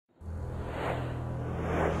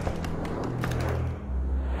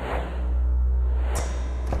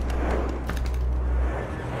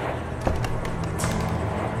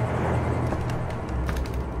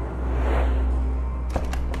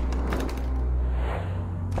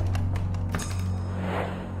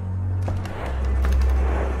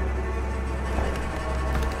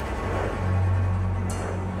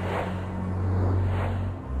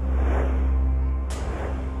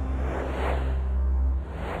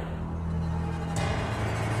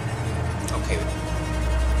okay with you.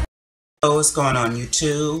 Hello, what's going on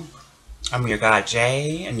YouTube? I'm your guy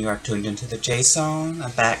Jay, and you are tuned into the J Zone.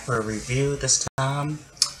 I'm back for a review this time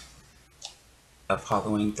of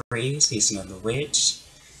Halloween 3, Season of the Witch.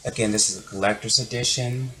 Again, this is a collector's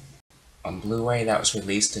edition on Blu-ray that was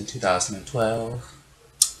released in 2012.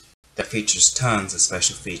 That features tons of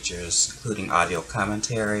special features, including audio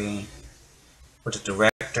commentary with the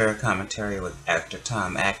director, commentary with actor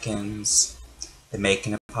Tom Atkins, the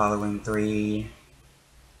making of Halloween 3,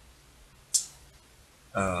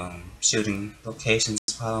 shooting locations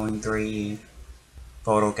of Halloween 3,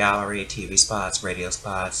 photo gallery, TV spots, radio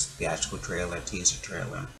spots, theatrical trailer, teaser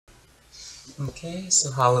trailer. Okay,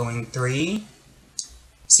 so Halloween 3,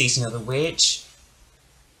 Season of the Witch,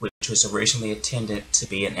 which was originally intended to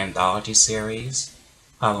be an anthology series.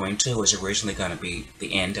 Halloween 2 was originally going to be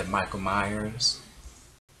the end of Michael Myers.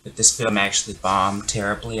 But this film actually bombed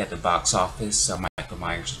terribly at the box office, so Michael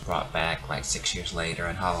Myers was brought back like 6 years later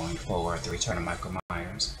in Halloween 4, The Return of Michael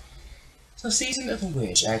Myers. So Season of the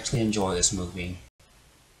Witch, I actually enjoy this movie.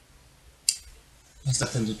 It has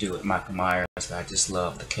nothing to do with Michael Myers, but I just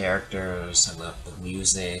love the characters, I love the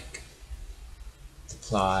music, the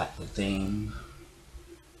plot, the theme.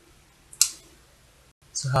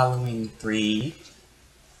 So Halloween 3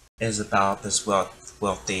 is about this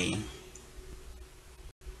wealthy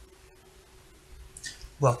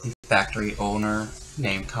factory owner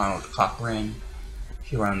named Conrad Cochran.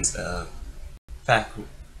 He runs a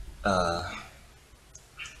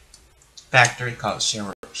factory called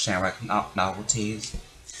Shamrock Novelties.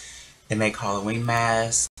 They make Halloween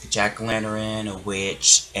masks, a jack-o'-lantern, a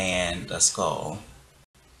witch, and a skull.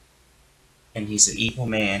 And he's an evil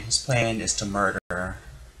man. His plan is to murder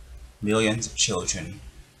millions of children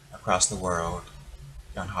across the world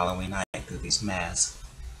on Halloween night through these masks,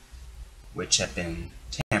 which have been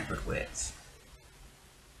tampered with.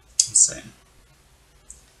 Let's see.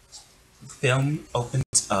 The film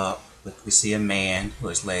opens up with, we see a man who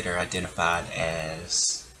is later identified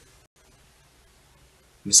as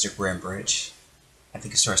Mr. Grimbridge. I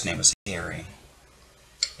think his first name was Harry.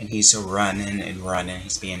 And he's running and running.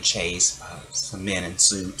 He's being chased by some men in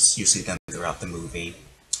suits. You see them throughout the movie.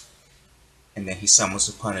 And then he stumbles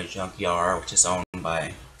upon a junkyard, which is owned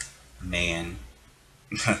by a man.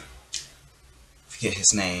 Forget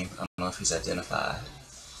his name. I don't know if he's identified.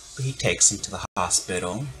 But he takes him to the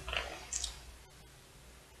hospital.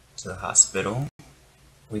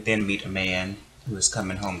 We then meet a man who is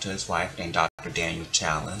coming home to his wife named Dr. Daniel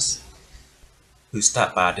Chalice, who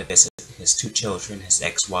stopped by to visit his two children, his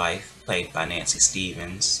ex-wife, played by Nancy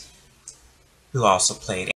Stevens, who also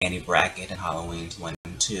played Annie Brackett in Halloween 1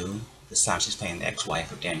 and 2. This time she's playing the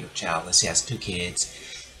ex-wife of Daniel Chalice. He has two kids.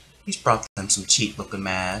 He's brought them some cheap-looking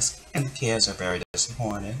masks, and the kids are very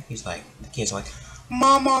disappointed. The kids are like,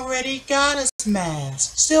 Mom already got us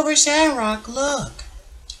mask. Silver Shamrock, look.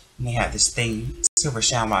 And they have this thing, Silver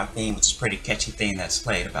Shamrock theme, which is a pretty catchy thing that's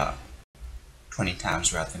played about 20 times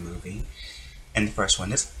throughout the movie. And the first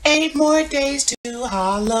one is 8 more days to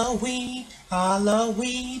Halloween,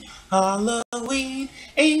 Halloween, Halloween.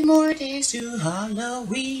 8 more days to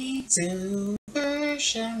Halloween, Silver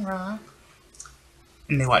Shamrock.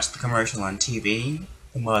 And they watch the commercial on TV.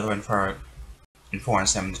 The mother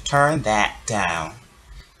informs them to turn that down.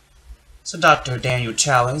 So Dr. Daniel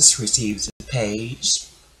Chalice receives a page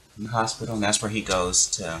from the hospital, and that's where he goes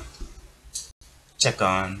to check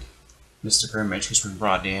on Mr. Grimbridge, who's been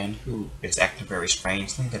brought in, who is acting very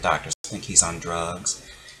strangely. The doctors think he's on drugs.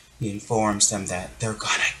 He informs them that they're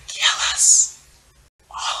gonna kill us.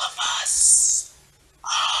 All of us.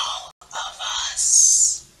 All of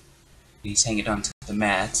us. He's hanging onto the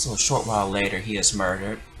mat, so a short while later he is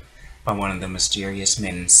murdered by one of the mysterious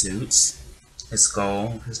men in suits. His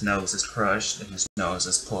skull, his nose is crushed, and his nose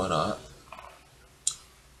is pulled up.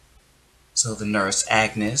 So the nurse,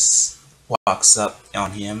 Agnes, walks up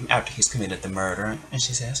on him after he's committed the murder, and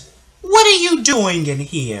she says, "What are you doing in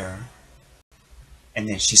here?" And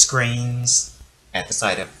then she screams at the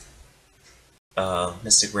sight of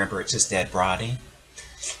Mr. Grimbridge's dead body.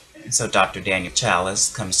 And so Dr. Daniel Chalice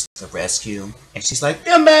comes to the rescue, and she's like,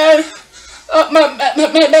 "The man, my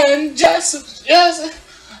man, just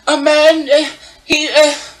a man, he."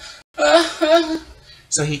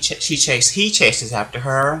 So he chases after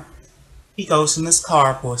her. He goes in his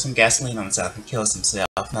car, pours some gasoline on himself, and kills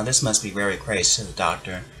himself. Now this must be very crazy to the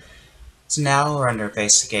doctor. So now we're under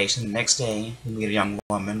investigation. The next day, we meet a young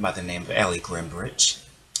woman by the name of Ellie Grimbridge,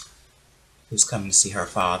 who's coming to see her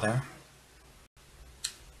father.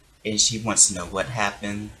 And she wants to know what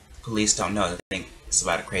happened. Police don't know. They think it's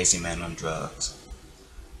about a crazy man on drugs.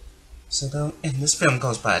 And this film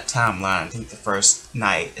goes by a timeline. I think the first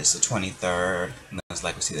night is the 23rd, and then it's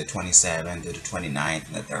like we see the 27th, the 29th,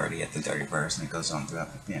 and the 30th, the 31st, and it goes on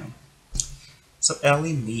throughout the film. So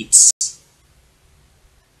Ellie meets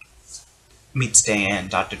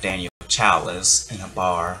Dr. Daniel Chalice, in a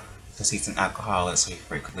bar, because he's an alcoholic, so he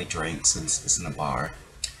frequently drinks and is in a bar.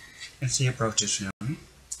 And she approaches him.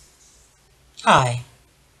 Hi,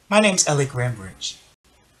 my name's Ellie Grimbridge.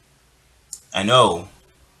 I know.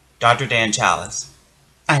 Dr. Dan Chalice.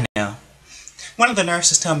 I know. One of the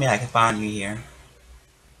nurses told me I could find you here.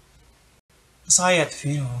 I saw you at the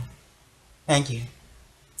funeral. Thank you.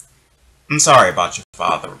 I'm sorry about your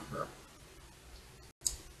father.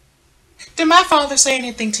 Did my father say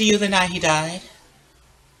anything to you the night he died?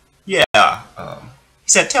 Yeah. He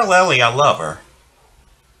said, tell Ellie I love her.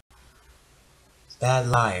 Bad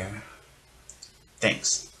liar.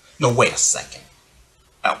 Thanks. No, wait a second.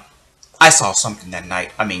 Oh, I saw something that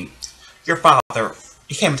night. I mean, your father,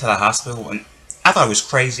 he came into the hospital and I thought he was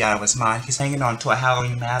crazy out of his mind. He's hanging on to a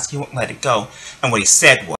Halloween mask. He won't let it go. And what he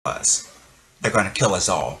said was, they're going to kill us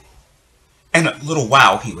all. In a little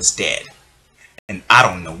while, he was dead. And I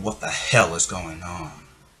don't know what the hell is going on.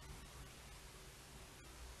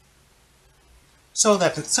 So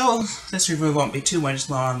this review won't be too much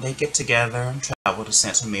long. They get together and travel to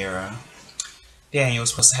Santa Mira. Daniel was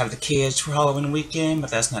supposed to have the kids for Halloween weekend,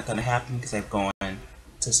 but that's not going to happen because they're going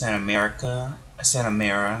to Santa Mira.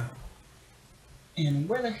 And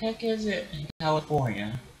where the heck is it? In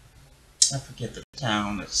California. I forget the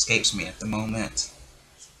town. It escapes me at the moment.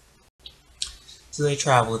 So they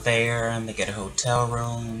travel there and they get a hotel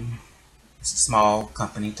room. It's a small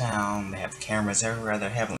company town. They have cameras everywhere. They're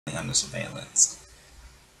heavily under surveillance.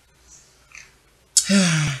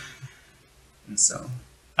 And so,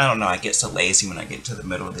 I don't know, I get so lazy when I get to the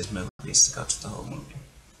middle of these movies to go to the whole movie.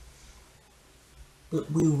 But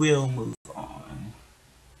we will move on.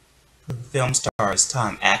 The film stars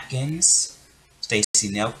Tom Atkins, Stacey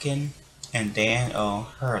Nelkin, and Dan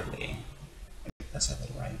O'Hurley. That's how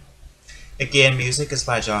they write. Again, music is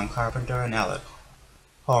by John Carpenter and Alec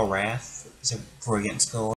Hollrath. It's a brilliant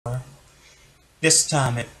score. This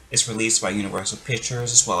time it is released by Universal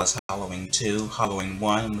Pictures as well as Halloween 2. Halloween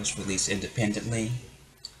 1 was released independently.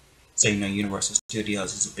 So you know Universal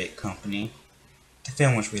Studios is a big company. The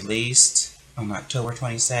film was released on October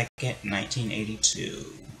 22nd,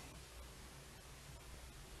 1982.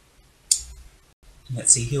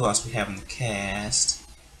 Let's see who else we have in the cast.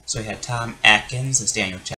 So we have Tom Atkins as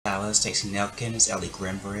Daniel Chalice, Stacey Nelkin as Ellie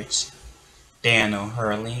Grimbridge, Dan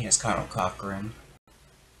O'Hurley as Connell Cochran,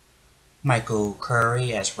 Michael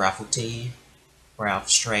Curry as Rafferty, Ralph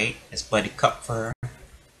Straight as Buddy Kupfer,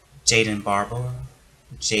 Jaden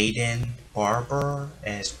Barber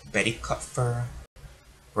as Betty Kupfer,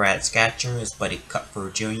 Brad Scatcher as Buddy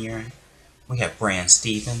Kupfer Jr. We have Brand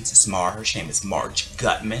Stevens as Marge. Her name is Marge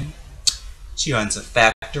Gutman. She runs a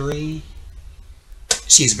factory.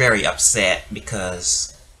 She's very upset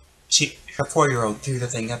because her 4-year-old threw the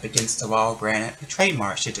thing up against the wall. Granted, the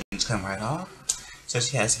trademark shit didn't come right off. So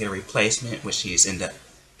she has to get a replacement, which she's ended up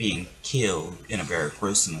being killed in a very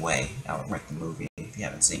gruesome way. I would rent the movie if you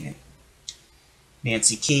haven't seen it.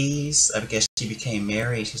 Nancy Keys, I guess she became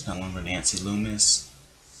married. She's no longer Nancy Loomis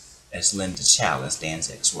as Linda Chalice,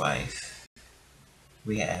 Dan's ex-wife.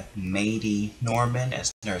 We have Maidie Norman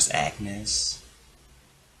as Nurse Agnes.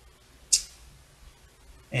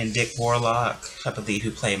 And Dick Warlock, I believe,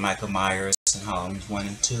 who played Michael Myers in Halloween 1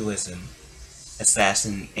 and 2 as an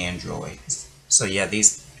assassin android. So yeah,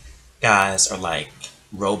 these guys are like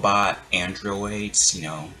robot androids, you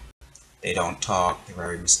know. They don't talk, they're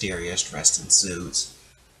very mysterious, dressed in suits.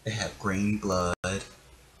 They have green blood.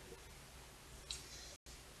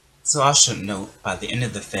 So I should note, by the end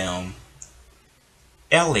of the film,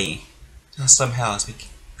 Ellie somehow has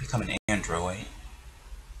become an android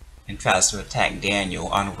and tries to attack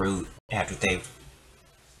Daniel en route after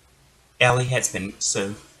Ellie has been,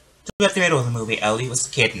 so throughout the middle of the movie, Ellie was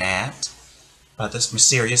kidnapped by this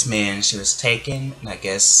mysterious man. She was taken, and I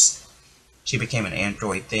guess she became an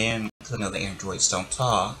android then, because I know the androids don't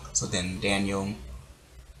talk. So then Daniel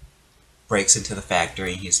breaks into the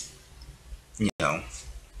factory, he's, you know,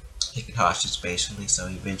 taken hostage basically, so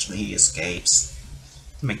eventually he escapes.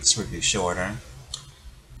 To make this review shorter,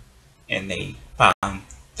 and they find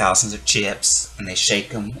thousands of chips, and they shake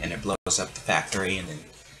them, and it blows up the factory, and then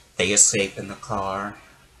they escape in the car,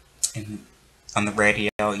 and on the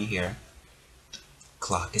radio you hear,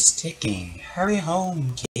 "Clock is ticking, hurry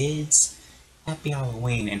home, kids, happy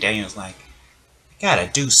Halloween," and Daniel's like, "I gotta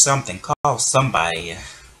do something, call somebody."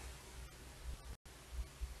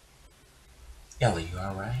 Ellie, you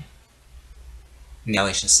alright?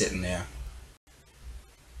 Nellie's just sitting there.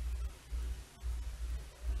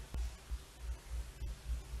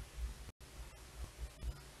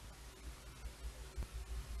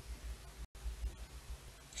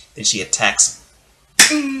 Then she attacks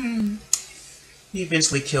him. He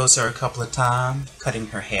eventually kills her a couple of times, cutting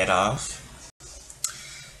her head off.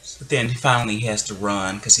 But then finally he has to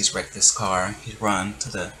run because he's wrecked this car. He runs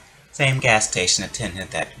to the same gas station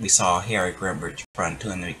attendant that we saw Harry Grimberg run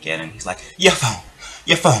to in the beginning. He's like, your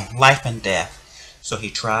phone, life and death. So he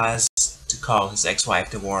tries to call his ex-wife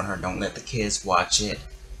to warn her, don't let the kids watch it.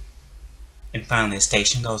 And finally the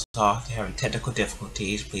station goes off. They're having technical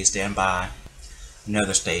difficulties. Please stand by.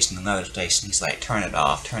 Another station. He's like, turn it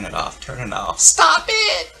off, stop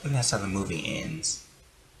it! And that's how the movie ends.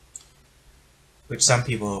 Which some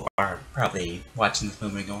people are probably watching this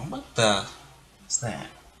movie going, what's that?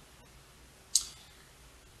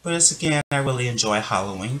 But it's, again, I really enjoy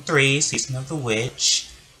Halloween 3, Season of the Witch.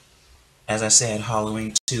 As I said,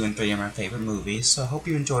 Halloween 2 and 3 are my favorite movies, so I hope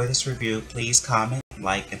you enjoy this review. Please comment,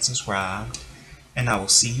 like, and subscribe. And I will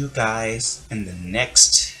see you guys in the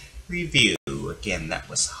next review. Again, that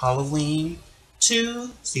was Halloween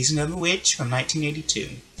 2, Season of the Witch from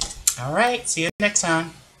 1982. Alright, see you next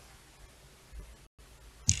time.